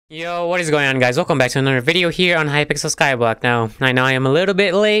Yo, what is going on, guys? Welcome back to another video here on Hypixel Skyblock. Now, I know I am a little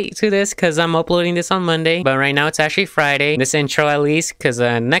bit late to this because I'm uploading this on Monday, but right now it's actually Friday. This intro at least, because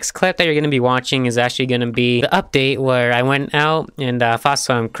the next clip that you're going to be watching is actually going to be the update where I went out and fought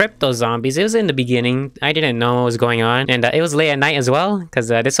some crypto zombies. It was in the beginning. I didn't know what was going on, and it was late at night as well, because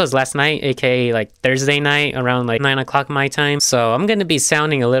this was last night, aka like Thursday night around like 9 o'clock my time. So I'm going to be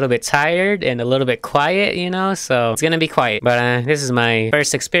sounding a little bit tired and a little bit quiet, you know, so it's going to be quiet. But this is my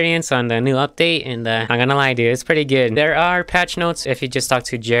first experience on the new update, and I'm gonna lie, dude, it's pretty good. There are patch notes if you just talk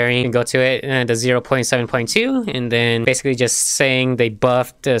to Jerry. You can go to it, the 0.7.2, and then basically just saying they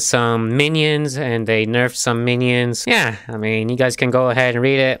buffed some minions and they nerfed some minions. Yeah, I mean, you guys can go ahead and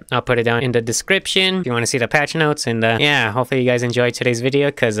read it. I'll put it down in the description if you want to see the patch notes. And yeah, hopefully you guys enjoyed today's video,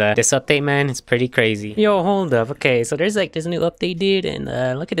 because this update, man, it's pretty crazy. Yo, hold up. Okay, so there's like this new update, dude, and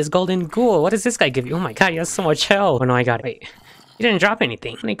look at this golden ghoul. What does this guy give you? Oh my god, he has so much health. Oh no, I got it. Wait. You didn't drop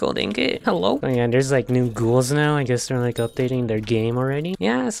anything. Any gold ingot? Hello? Oh yeah, there's like new ghouls now. I guess they're like updating their game already.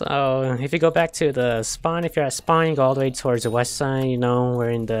 Yeah, so if you go back to the spawn, if you're at spawn, you go all the way towards the west side, you know,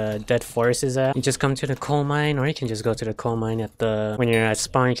 where in the dead forest is at. You just come to the coal mine, or you can just go to the coal mine at the... When you're at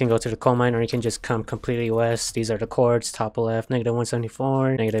spawn, you can go to the coal mine, or you can just come completely west. These are the chords, top left,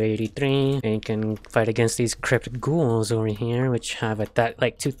 -174, -83. And you can fight against these crypt ghouls over here, which have at that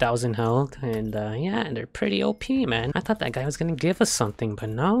like 2,000 health. And yeah, they're pretty OP, man. I thought that guy was gonna give us something, but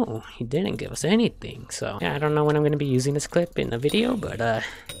no, he didn't give us anything. So yeah, I don't know when I'm gonna be using this clip in the video, but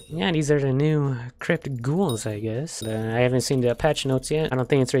yeah, these are the new crypt ghouls, I guess. I haven't seen the patch notes yet. I don't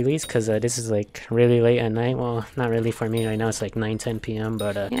think it's released because this is like really late at night. Well, not really for me right now. It's like 9-10 p.m.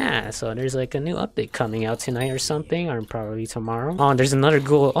 But yeah, so there's like a new update coming out tonight or something, or probably tomorrow. Oh, there's another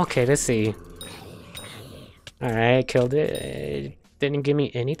ghoul. Okay, let's see. All right, killed it. Didn't give me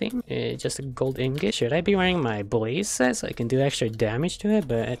anything, just a gold ingot. Should I be wearing my blaze set so I can do extra damage to it?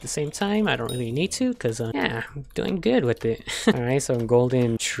 But at the same time, I don't really need to, because yeah, I'm doing good with it. Alright, so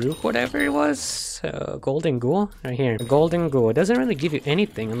golden troop, whatever it was, golden ghoul right here. A golden ghoul. It doesn't really give you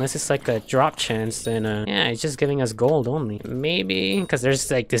anything unless it's like a drop chance. Then yeah, it's just giving us gold only. Maybe because there's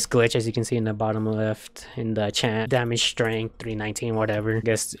like this glitch, as you can see in the bottom left in the chat, damage strength 319, whatever. I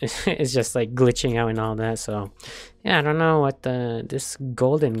guess it's just like glitching out and all that. So yeah, I don't know what this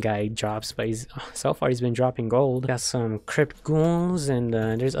golden guy drops, but so far he's been dropping gold. Got some crypt ghouls, and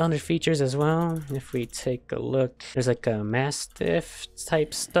there's other features as well. If we take a look, there's like a mastiff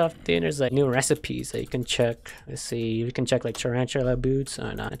type stuff. Then there's like new recipes that you can check. Let's see, we can check like tarantula boots.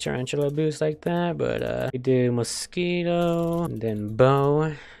 Not tarantula boots like that, but we do mosquito and then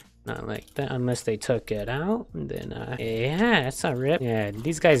bow. Not like that unless they took it out. And then yeah, that's a rip. Yeah,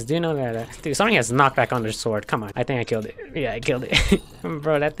 these guys do know that dude, somebody has knockback on their sword. Come on, I think I killed it. Yeah, I killed it.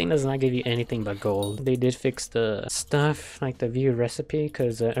 Bro, that thing does not give you anything but gold. They did fix the stuff like the view recipe,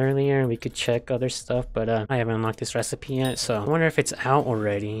 because earlier we could check other stuff, but I haven't unlocked this recipe yet, so I wonder if it's out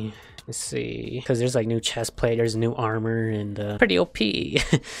already. Let's see, because there's like new chest plate, there's new armor, and pretty OP.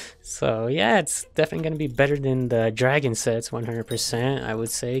 So yeah, it's definitely gonna be better than the dragon sets, 100%, I would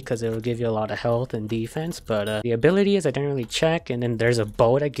say, because it will give you a lot of health and defense. But the abilities I didn't really check. And then there's a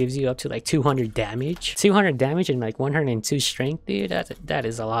bow that gives you up to like 200 damage, 200 damage and like 102 strength, dude. That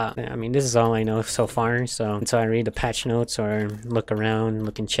is a lot. I mean, this is all I know so far. So until I read the patch notes or look around,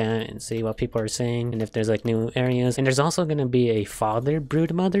 look in chat and see what people are saying, and if there's like new areas. And there's also gonna be a father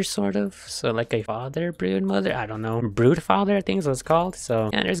brood mother, sort of. So like a father brood mother, I don't know, brood father, I think is what it's called.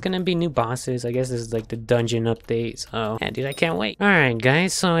 So yeah, there's gonna be new bosses. I guess this is like the dungeon update. So yeah, dude, I can't wait. All right,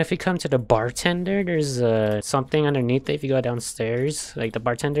 guys, so if you come to the bartender, there's something underneath it. If you go downstairs, like the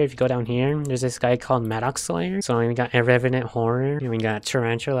bartender, if you go down here, there's this guy called Maddox Slayer. So we got a Revenant Horror, and we got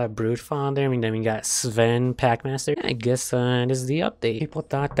Tarantula Brood Father, and then we got Sven Packmaster. Yeah, I guess this is the update. People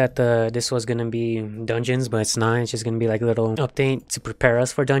thought that this was gonna be dungeons, but it's not. It's just gonna be like a little update to prepare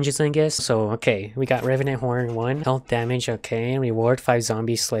us for dungeons, I guess. So okay, we got Revenant Horror 1, health damage, okay, reward 5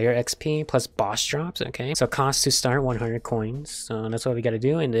 zombie slayer XP plus boss drops, okay. So cost to start 100 coins, so that's what we gotta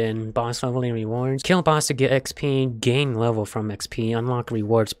do. And then boss leveling rewards, kill boss to get XP, gain level from XP, unlock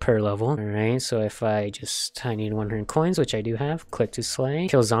rewards per level. All right, so if I need 100 coins, which I do have, click to slay,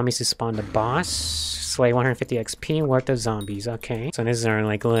 kill zombies to spawn the boss, slay 150 XP worth of zombies. Okay, so this is our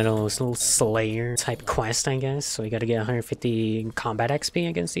like little slayer type quest, I guess. So we gotta get 150 combat XP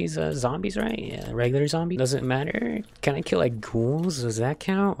against these zombies, right? Yeah, regular zombie. Doesn't matter. Can I kill like ghouls? Does that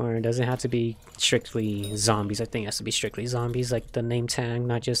count? Or does it have to be strictly zombies? I think it has to be strictly zombies, like the name tag,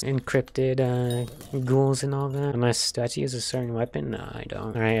 not just encrypted ghouls and all that. Unless, do I have to use a certain weapon? No, I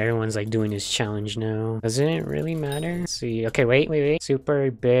don't. Alright, everyone's like doing this challenge now. Does it really matter? Let's see. Okay, wait.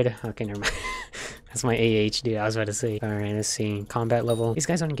 Super bid. Okay, never mind. That's my AH, dude. I was about to say. Alright, let's see. Combat level. These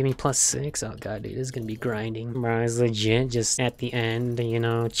guys don't give me +6. Oh god, dude. This is gonna be grinding. Bro, it's legit just at the end, you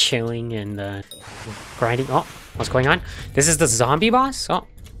know, chilling and grinding. Oh, what's going on? This is the zombie boss? Oh,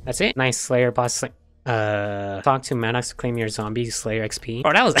 that's it. Nice Slayer boss. Talk to Maddox to claim your zombie Slayer XP.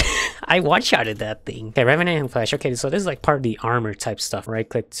 Oh, that was I one-shotted that thing. Okay, Revenant and Flash. Okay, so this is like part of the armor type stuff. Right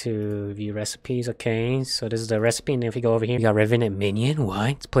click to view recipes. Okay, so this is the recipe, and if we go over here, we got Revenant minion.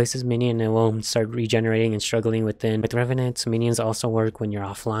 What? Places minion and will start regenerating and struggling within. With Revenants, minions also work when you're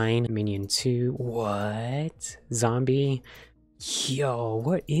offline. Minion 2. What? Zombie. Yo,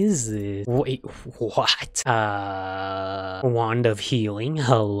 what is this? Wait, what? Wand of Healing.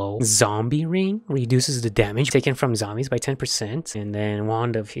 Hello. Zombie Ring reduces the damage taken from zombies by 10%. And then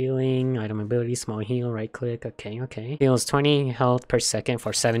Wand of Healing, item ability, small heal, right click. Okay. Heals 20 health per second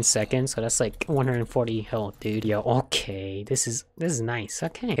for 7 seconds. So that's like 140 health, dude. Yo, okay. This is nice.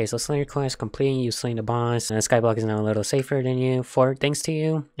 Okay, so Slayer quest complete. You slain the boss. Skyblock is now a little safer than you. Thanks to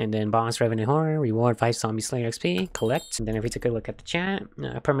you. And then boss Revenant Horror. Reward 5 zombie Slayer XP. Collect. And then if we take a look at the chat,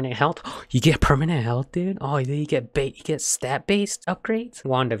 permanent health. You get permanent health, dude. Oh, you get stat based upgrades.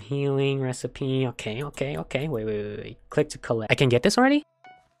 Wand of Healing recipe. Okay. Wait. Click to collect. I can get this already.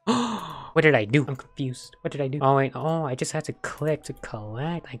 What did I do? I'm confused. What did I do? Oh wait, I just had to click to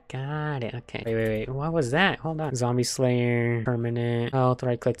collect. I got it. Okay. Wait. What was that? Hold on. Zombie Slayer, permanent health,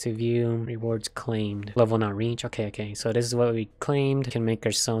 right click to view, rewards claimed. Level not reached. Okay. So this is what we claimed. We can make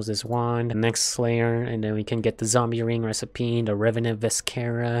ourselves this wand, the next Slayer, and then we can get the zombie ring recipe, the Revenant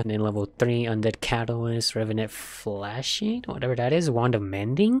Vescara, and then level 3, Undead Catalyst, Revenant Flashing, whatever that is, Wand of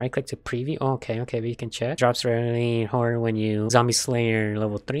Mending. Right click to preview. Oh, okay, we can check. Drops rarely horror when you Zombie Slayer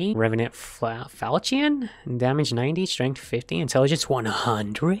level 3, Revenant Falchion, damage 90, strength 50, intelligence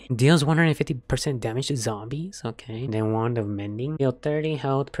 100, deals 150% damage to zombies. Okay, and then Wand of Mending, heal 30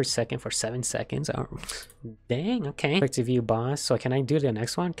 health per second for 7 seconds. Oh, dang. Okay, click to view boss. So can I do the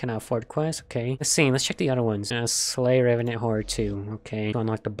next one? Can I afford quest? Okay, let's check the other ones. Slay Revenant Horror 2. Okay, to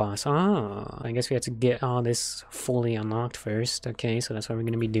unlock the boss. Oh, I guess we have to get all this fully unlocked first. Okay, so that's what we're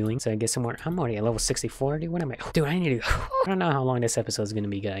gonna be doing. So I get some more. I'm already at level 64, dude. What am I? Dude, I need to I don't know how long this episode is gonna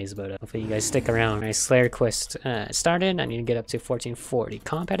be, guys, but hopefully you guys stick around. Alright, Slayer quest started. I need to get up to 1440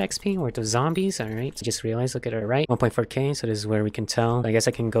 combat XP worth of zombies. Alright, just realized, look at our right, 1.4k, so this is where we can tell. I guess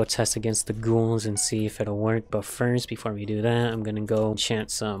I can go test against the ghouls and see if it'll work, but first, before we do that, I'm gonna go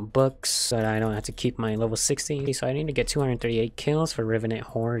enchant some books so that I don't have to keep my level 60. So I need to get 238 kills for Revenant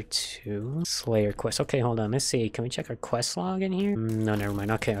Horror 2. Slayer quest. Okay, hold on, let's see. Can we check our quest log in here? No, never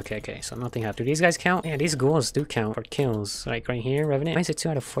mind. Okay, so nothing happened. Do these guys count? Yeah, these ghouls do count for kills. Like right here, Revenant. Why is it 2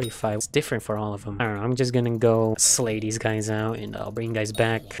 out of 45? It's different for all of them. I don't know, I'm just gonna go slay these guys out and I'll bring you guys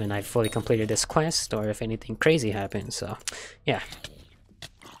back when I fully completed this quest or if anything crazy happens. So yeah,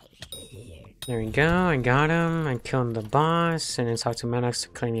 there we go. I got him. I killed the boss and then talk to Maddox to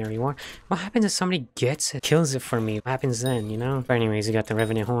claim your reward. What happens if somebody gets it, kills it for me? What happens then, you know? But anyways, we got the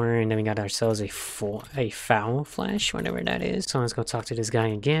Revenant Horror and then we got ourselves a foul flesh, whatever that is. So let's go talk to this guy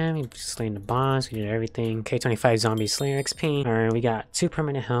again. We slain the boss. We did everything. K25 zombie Slayer XP. Alright, we got 2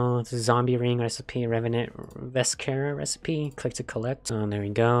 permanent health, zombie ring recipe, Revenant Vescara recipe. Click to collect. There we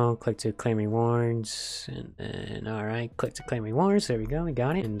go. Click to claim rewards. And then, alright, click to claim rewards. There we go. We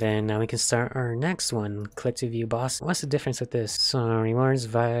got it. And then now we can start our next one. Click to view boss. What's the difference with this? So rewards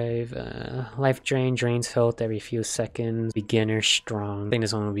vibe, life drain, drains health every few seconds, beginner strong. I think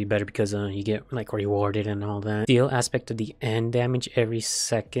this one will be better because you get like rewarded and all that. Deal aspect of the end, damage every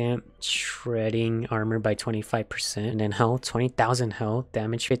second, shredding armor by 25%, and then health 20,000 health,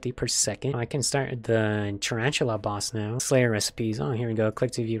 damage 50 per second. I can start the tarantula boss now. Slayer recipes. Oh, here we go.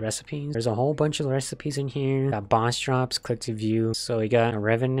 Click to view recipes. There's a whole bunch of recipes in here. Got boss drops. Click to view. So we got a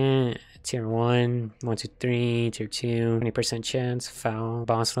Revenant, tier 1, 1, 2, 3, tier 2, 20% chance, foul,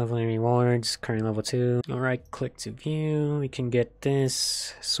 boss leveling rewards, current level 2. Alright, click to view. We can get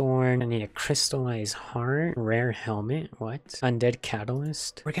this sword. I need a crystallized heart, rare helmet. What? Undead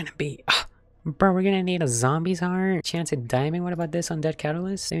catalyst. We're gonna be bro, we're gonna need a zombie's heart, enchanted diamond. What about this undead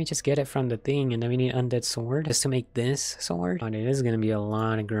catalyst? Let me just get it from the thing, and then we need undead sword just to make this sword. Oh dude, this is gonna be a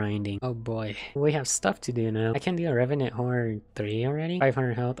lot of grinding. Oh boy, we have stuff to do now. I can do a Revenant Horror 3 already.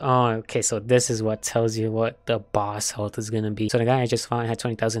 500 health. Oh, okay, so this is what tells you what the boss health is gonna be. So the guy I just fought had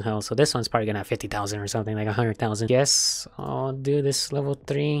 20,000 health, so this one's probably gonna have 50,000 or something, like 100,000. Yes, I'll do this level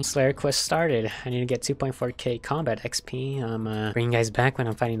 3 Slayer quest started. I need to get 2.4k combat XP. I'm bringing you guys back when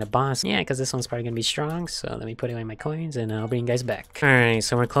I'm fighting the boss. Yeah, because this this one's probably gonna be strong, so let me put away my coins and I'll bring you guys back. Alright,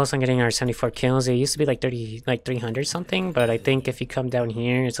 so we're close on getting our 74 kills. It used to be like 300 something, but I think if you come down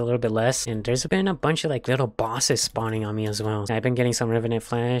here, it's a little bit less. And there's been a bunch of like little bosses spawning on me as well. I've been getting some Revenant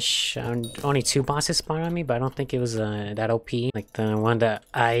Flash. Only 2 bosses spawned on me, but I don't think it was that OP, like the one that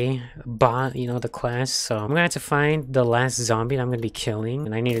I bought, you know, the quest. So I'm gonna have to find the last zombie that I'm gonna be killing,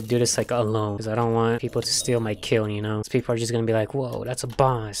 and I need to do this like alone because I don't want people to steal my kill, you know. People are just gonna be like, whoa, that's a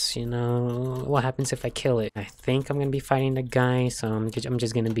boss, you know, what happens if I kill it? I think I'm gonna be fighting the guy, so I'm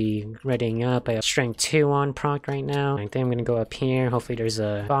just gonna be readying up. I have strength 2 on proc right now. I think I'm gonna go up here. Hopefully there's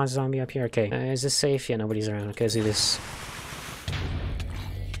a boss zombie up here. Okay, is this safe? Yeah, nobody's around. Okay, let's do this.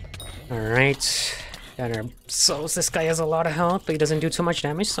 Alright, got our souls. This guy has a lot of health, but he doesn't do too much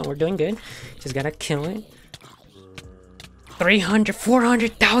damage, so we're doing good. Just gotta kill it.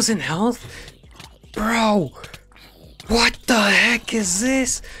 400,000 health? Bro, what the heck is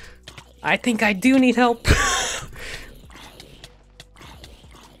this? I think I do need help.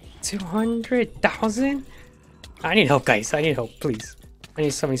 200,000? I need help, guys. I need help, please. I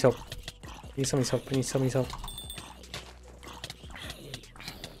need somebody's help. I need somebody's help. I need somebody's help.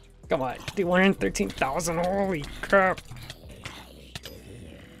 Come on, 213,000. Holy crap.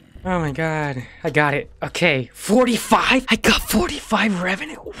 Oh my god, I got it. Okay, 45? I got 45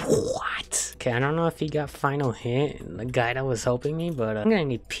 revenue? What? Okay, I don't know if he got final hit, the guy that was helping me, but I'm gonna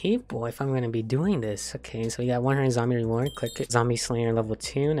need people if I'm gonna be doing this. Okay, so we got 100 zombie reward. Click it. Zombie Slayer level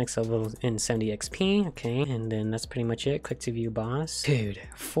 2, next level in 70 XP. Okay, and then that's pretty much it. Click to view boss. Dude,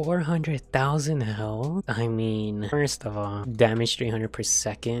 400,000 health? I mean, first of all, damage 300 per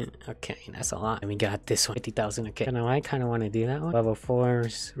second. Okay, that's a lot. And we got this one, 50,000. Okay, now I kind of want to do that one. Level 4,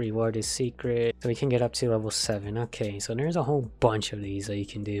 reward is secret, so we can get up to level 7. Okay, so there's a whole bunch of these that you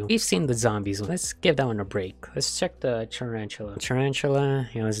can do. We've seen the zombies. Let's give that one a break. Let's check the tarantula.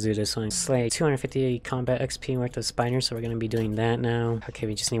 Yeah, let's do this one. Slay 250 combat XP worth of spiders, so we're gonna be doing that now. Okay,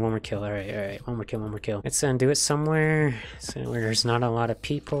 we just need one more kill. All right, one more kill. Let's do it somewhere where there's not a lot of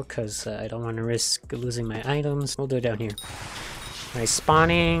people, because I don't want to risk losing my items. We'll do it down here. Nice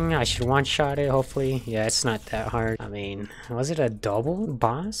spawning. I should one-shot it, hopefully. Yeah, it's not that hard. I mean, was it a double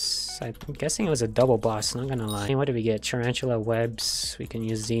boss? I'm guessing it was a double boss, not gonna lie. What did we get? Tarantula webs. We can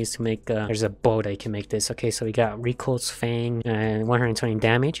use these to make, there's a bow that you can make this. Okay, so we got Recoil's Fang and 120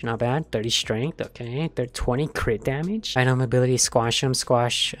 damage. Not bad. 30 strength. Okay, 20 crit damage. Item ability, squash them.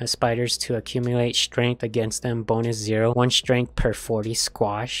 Squash spiders to accumulate strength against them. Bonus 0. 1 strength per 40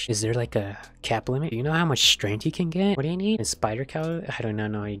 squash. Is there like a cap limit? Do you know how much strength you can get? What do you need? And spider catalyst? I do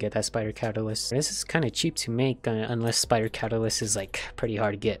not know how you get that spider catalyst. This is kind of cheap to make unless spider catalyst is like pretty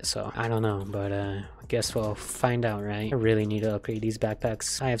hard to get, so I don't know, but I guess we'll find out, right? I really need to upgrade these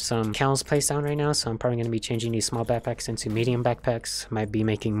backpacks. I have some cows placed down right now, so I'm probably going to be changing these small backpacks into medium backpacks. Might be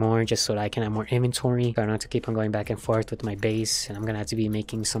making more just so that I can have more inventory. I don't have to keep on going back and forth with my base, and I'm going to have to be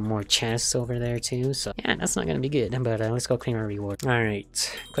making some more chests over there too, so yeah, that's not going to be good, but let's go claim our reward.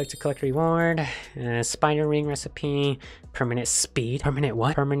 Alright, click to collect reward. Spider ring recipe. Permanent speed. Permanent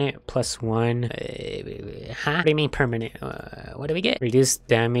what? Permanent +1. Huh? What do you mean permanent? What do we get? Reduced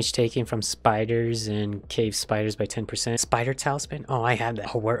damage taken from spiders and cave spiders by 10%. Spider talisman? Oh, I have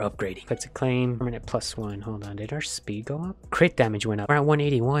that. Oh, we're upgrading. Click to claim. Permanent +1. Hold on. Did our speed go up? Crit damage went up. We're at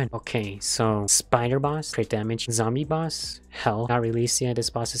 181. Okay, so spider boss, crit damage. Zombie boss, hell. Not released yet. This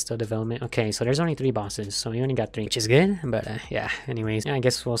boss is still development. Okay, so there's only 3 bosses, so we only got 3, which is good, but yeah, anyways. Yeah, I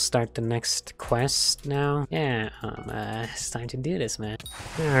guess we'll start the next quest now. Yeah, it's time to do this, man.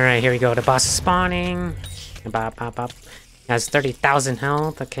 Alright, here we go. The boss is spawning. Pop. Has 30,000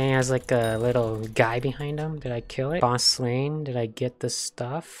 health. Okay, has like a little guy behind him. Did I kill it? Boss slain. Did I get the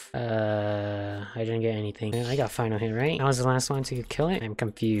stuff? I didn't get anything. I got final hit, right? I was the last one to kill it. I'm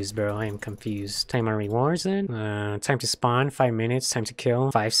confused, bro. I am confused. Time our rewards then. Time to spawn, 5 minutes. Time to kill,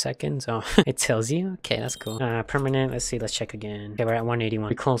 5 seconds. Oh, it tells you. Okay, that's cool. Permanent. Let's see. Let's check again. Okay, we're at 181.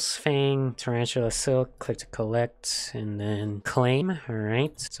 Recoil's Fang, Tarantula Silk. Click to collect and then claim.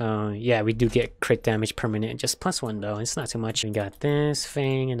 Alright. So yeah, we do get crit damage permanent. Just +1 though. It's not too much. We got this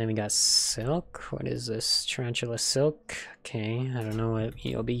Fang, and then we got Silk. What is this? Tarantula Silk. Okay, I don't know what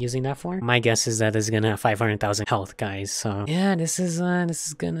you'll be using that for. My guess is that it's gonna have 500,000 health, guys. So yeah, this is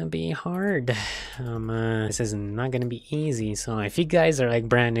gonna be hard. This is not gonna be easy. So if you guys are like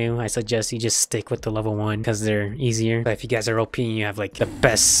brand new, I suggest you just stick with the level 1 because they're easier. But if you guys are OP and you have like the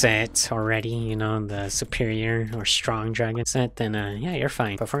best set already, you know, the superior or strong dragon set, then yeah, you're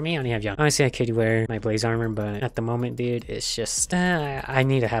fine. But for me, I only have young. Honestly, I could wear my blaze armor, but at the moment, dude, it's just I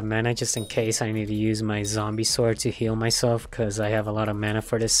need to have mana just in case I need to use my zombie sword to heal myself. stuff because I have a lot of mana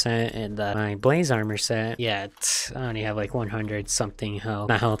for this set, and my blaze armor set, yeah, I only have like 100 something health,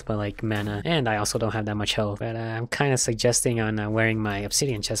 not health but like mana, and I also don't have that much health. But I'm kind of suggesting on wearing my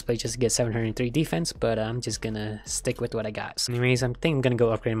obsidian chestplate just to get 703 defense, but I'm just gonna stick with what I got. So anyways, I think I'm gonna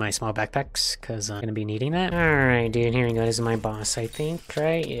go upgrade my small backpacks because I'm gonna be needing that. Alright dude, here we go. This is my boss, I think,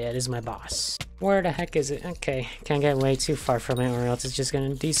 right? Yeah, this is my boss. Where the heck is it? Okay, can't get way too far from it or else it's just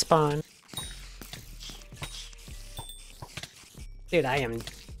gonna despawn. Dude, I am...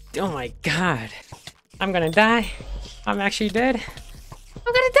 oh my god. I'm gonna die. I'm actually dead.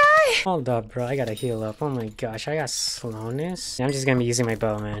 I'm gonna die! Hold up, bro. I gotta heal up. Oh my gosh, I got slowness. I'm just gonna be using my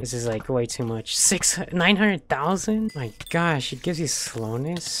bow, man. This is like way too much. 900,000? My gosh, it gives you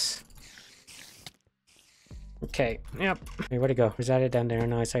slowness. Okay, yep. Wait, where'd it go? Was that it down there?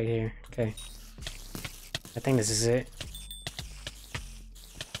 No, it's right here. Okay. I think this is it.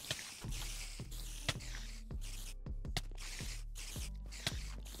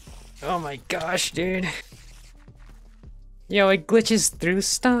 Oh my gosh, dude. Yo, it glitches through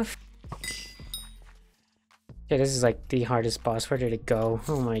stuff. Okay, this is like the hardest boss. Where did it go?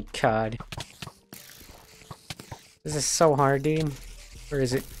 Oh my god. This is so hard, dude. Where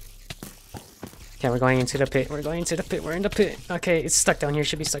is it? Okay, we're going into the pit. We're going into the pit. We're in the pit. Okay, it's stuck down here.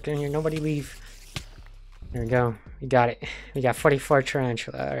 Should be stuck down here. Nobody leave. There we go. We got it. We got 44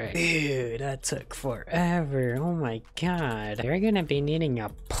 tarantula. Alright. Dude, that took forever. Oh my god. You're gonna be needing a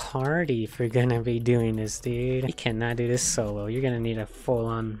party if you're gonna be doing this, dude. You cannot do this solo. You're gonna need a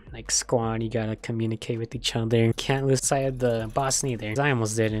full-on, like, squad. You gotta communicate with each other. Can't lose sight of the boss neither. I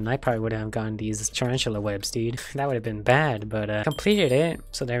almost didn't. I probably would have gotten these tarantula webs, dude. That would have been bad, but completed it.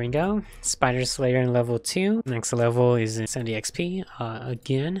 So there we go. Spider Slayer in level 2. Next level is 70 XP.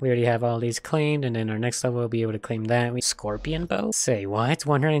 Again, we already have all these claimed, and then our next level we'll be able to claim that. Scorpion bow. Say what?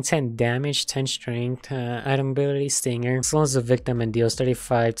 110 damage, 10 strength, item ability, stinger. Slows the victim and deals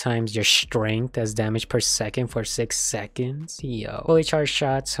 35 times your strength as damage per second for 6 seconds. Yo. Fully charged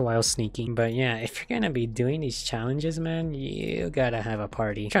shots while sneaking. But yeah, if you're gonna be doing these challenges, man, you gotta have a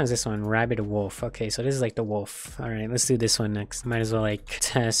party. Which one's this one? Rabbit wolf. Okay, so this is like the wolf. Alright, let's do this one next. Might as well like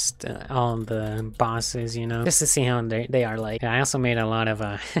test all the bosses, you know, just to see how they are like. I also made a lot of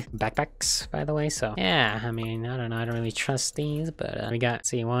backpacks, by the way, so yeah, I mean, I don't know, I don't really trust these, but we got,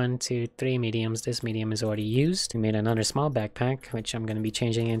 see, 1, 2, 3 mediums. This medium is already used. We made another small backpack, which I'm gonna be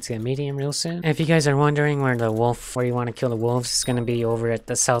changing into a medium real soon. If you guys are wondering where you want to kill the wolves, it's gonna be over at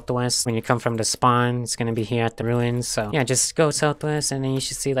the southwest. When you come from the spawn, it's gonna be here at the ruins. So yeah, just go southwest, and then you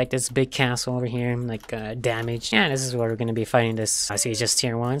should see like this big castle over here, like damage. Yeah, this is where we're gonna be fighting this. I see it's just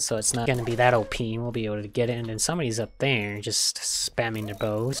tier 1, so it's not gonna be that OP. We'll be able to get it, and then somebody's up there just spamming their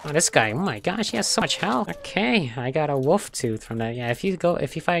bows. Oh, this guy, oh my gosh, he has so much health. Okay, I got a wolf tooth from that. Yeah, if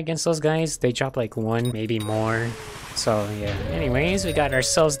you fight against those guys, they drop like 1, maybe more. So yeah, anyways, we got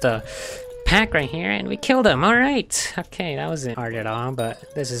ourselves the pack right here, and we killed him. All right, okay, that wasn't hard at all.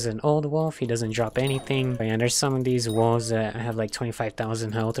 But this is an old wolf. He doesn't drop anything. But yeah, there's some of these wolves that have like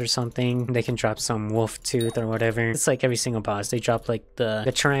 25,000 health or something. They can drop some wolf tooth or whatever. It's like every single boss. They drop like the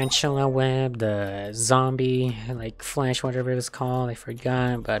tarantula web, the zombie like flesh, whatever it was called. I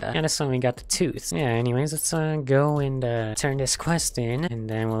forgot. But yeah, that's when we got the tooth. Yeah, anyways, let's go and turn this quest in, and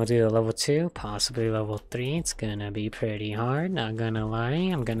then we'll do a level 2, possibly level 3. It's gonna be pretty hard, not gonna lie.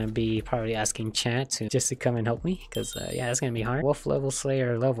 I'm gonna be probably asking chat to come and help me, because yeah, it's gonna be hard. Wolf level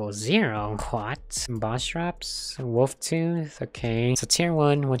slayer level 0. Quat boss drops, wolf tooth. Okay, so tier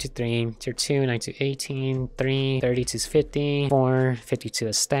 1, 1 2 3, tier 2, 9 to 18, 3 32 is 50, 4 52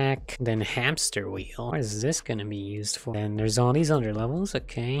 a stack, then hamster wheel. What is this gonna be used for? Then there's all these other levels.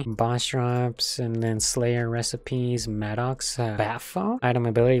 Okay, boss drops, and then slayer recipes, Maddox Batfall item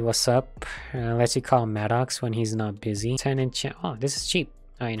ability. What's up? Lets you call Maddox when he's not busy. 10 enchant. Oh, this is cheap.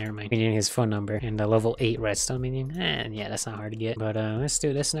 Oh, yeah, never mind. We need his phone number and the level 8 redstone minion. And yeah, that's not hard to get. But let's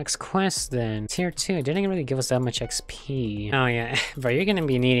do this next quest then. Tier 2 didn't really give us that much XP. Oh yeah, bro, you're gonna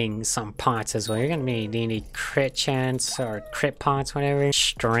be needing some pots as well. You're gonna be needing crit chance or crit pots, whatever.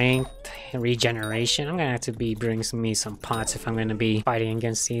 Strength, regeneration. I'm gonna have to be bringing me some pots if I'm gonna be fighting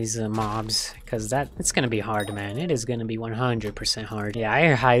against these mobs, because it's gonna be hard, man. It is gonna be 100% hard. Yeah,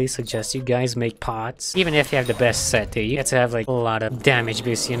 I highly suggest you guys make pots, even if you have the best set, dude. You have to have like a lot of damage,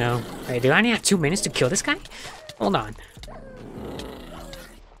 you know. Hey, do I only have 2 minutes to kill this guy? Hold on.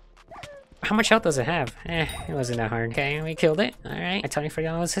 How much health does it have? It wasn't that hard. Okay, we killed it. Alright, I totally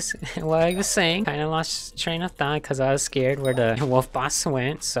forgot what I was saying. Kind of lost train of thought because I was scared where the wolf boss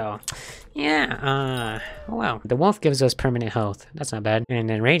went. So, Yeah, oh wow. The wolf gives us permanent health. That's not bad. And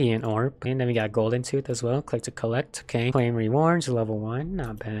then radiant orb. And then we got golden tooth as well. Click to collect. Okay. Claim rewards, level 1.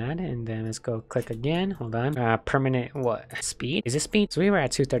 Not bad. And then let's go click again. Hold on. Permanent what? Speed? Is it speed? So we were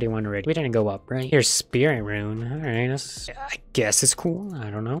at 231 already. We didn't go up, right? Here's spirit rune. Alright, that's, I guess it's cool. I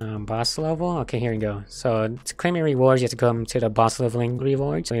don't know. Boss level. Okay, here we go. So to claim your rewards, you have to come to the boss leveling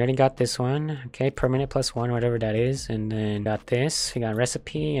rewards. So we already got this one. Okay, permanent +1, whatever that is. And then got this. We got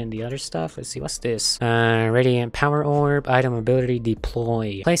recipe and the other stuff. Let's see, what's this? Radiant power orb, item ability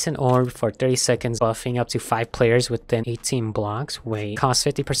deploy. Place an orb for 30 seconds, buffing up to 5 players within 18 blocks. Wait, costs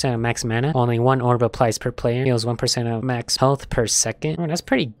 50% of max mana. Only 1 orb applies per player. Heals 1% of max health per second. Oh, that's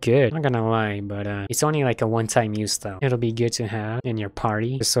pretty good. I'm not gonna lie, but it's only like a one-time use though. It'll be good to have in your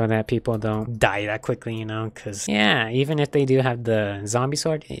party just so that people don't die that quickly, you know, because yeah, even if they do have the zombie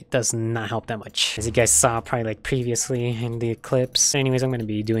sword, it does not help that much. As you guys saw probably like previously in the clips. Anyways, I'm gonna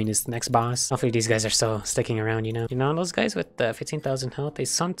be doing this next boss. Hopefully these guys are still sticking around, you know. You know, those guys with 15,000 health, they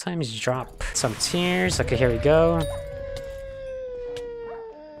sometimes drop some tears. Okay, here we go.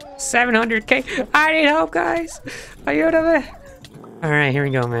 700k. I need help, guys. Ayúdame. Alright, here we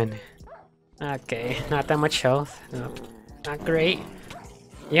go, man. Okay, not that much health. No, not great.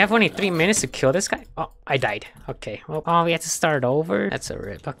 You have only 3 minutes to kill this guy? Oh, I died. Okay, well, oh, we have to start over? That's a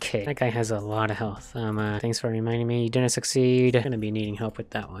rip. Okay, that guy has a lot of health. Thanks for reminding me. You didn't succeed. I'm gonna be needing help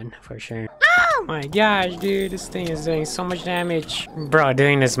with that one, for sure. Oh my gosh, dude, this thing is doing so much damage. Bro,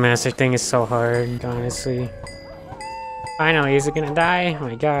 doing this master thing is so hard, honestly. Finally, is it gonna die? Oh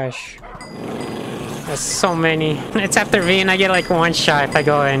my gosh. There's so many. It's after me and I get like 1 shot if I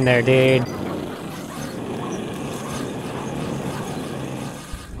go in there, dude.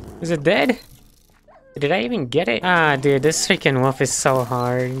 Is it dead? Did I even get it? Ah, dude, this freaking wolf is so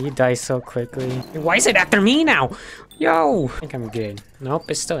hard. You die so quickly. Why is it after me now? Yo! I think I'm good. Nope,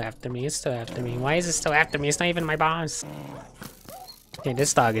 it's still after me. It's still after me. Why is it still after me? It's not even my boss. Okay,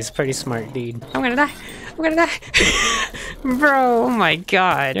 this dog is pretty smart, dude. I'm gonna die. I'm gonna die. Bro, oh my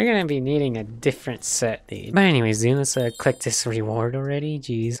god. You're gonna be needing a different set, dude. But anyways, dude, let's click this reward already.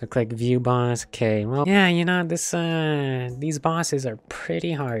 Jeez. So click view boss. Okay, well, yeah, you know, these bosses are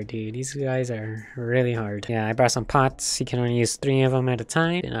pretty hard, dude. These guys are really hard. Yeah, I brought some pots. You can only use 3 of them at a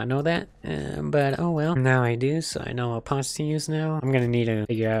time. Did not know that. But oh well. Now I do, so I know what pots to use now. I'm gonna need to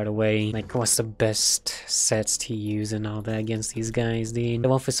figure out a way, like, what's the best sets to use and all that against these guys, dude. The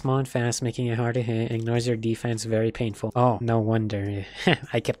wolf is small and fast, making it hard to hit. Ignores your defense, very painful. Oh, no wonder.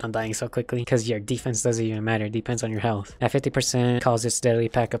 I kept on dying so quickly, because your defense doesn't even matter. It depends on your health. At 50%, calls its deadly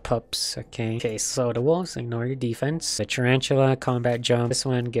pack of pups. Okay, so the wolves, ignore your defense. The tarantula, combat jump. This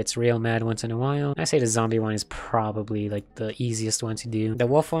one gets real mad once in a while. I say the zombie one is probably like the easiest one to do. The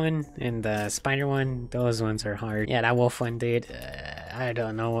wolf one and the spider one, those ones are hard. Yeah, that wolf one, dude. I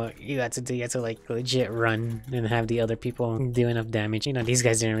don't know what you got to do. You have to like legit run and have the other people do enough damage. You know, these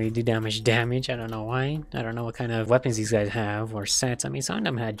guys didn't really do that much damage. I don't know why. I don't know what kind of weapons these guys have or sets. I mean, some of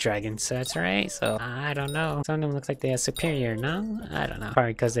them had dragon sets, right? So I don't know. Some of them look like they had superior, no? I don't know.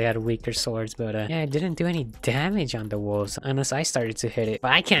 Probably because they had weaker swords, but yeah, it didn't do any damage on the wolves unless I started to hit it.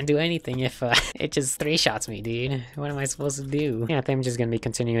 But I can't do anything if it just 3-shots me, dude. What am I supposed to do? Yeah, I think I'm just gonna be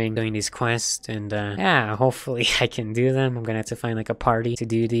continuing doing these quests and yeah, hopefully I can do them. I'm gonna have to find like a party to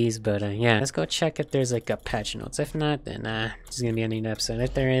do these, but yeah, let's go check if there's like a patch notes. If not, then it's gonna be ending the episode.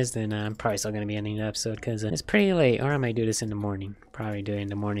 If there is, then I'm probably still gonna be ending the episode because it's pretty late, or I might do this in the morning. Probably do it in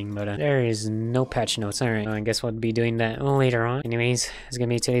the morning, but there is no patch notes. Alright, I guess we'll be doing that later on. Anyways, it's gonna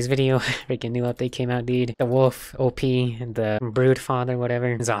be today's video. Freaking new update came out, dude. The wolf, OP, the brood father,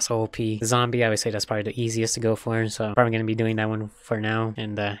 whatever, is also OP. The zombie, I would say that's probably the easiest to go for, so I'm probably gonna be doing that one for now.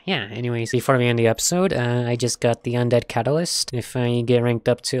 And yeah, anyways, before we end the episode, I just got the undead catalyst. If I get ranked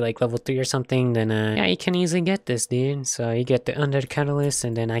up to like level 3 or something, then yeah, you can easily get this, dude. So you get the undead catalyst,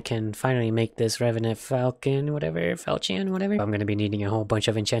 and then I can finally make this revenant falcon, whatever, falchion, whatever. I'm gonna be needing a whole bunch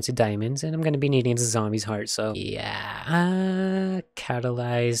of enchanted diamonds, and I'm gonna be needing the zombie's heart. So yeah,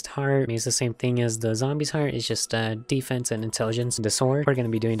 catalyzed heart means the same thing as the zombie's heart. It's just defense and intelligence. The sword, we're gonna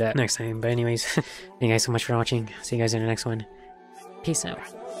be doing that next time. But anyways, thank you guys so much for watching. See you guys in the next one. Peace out.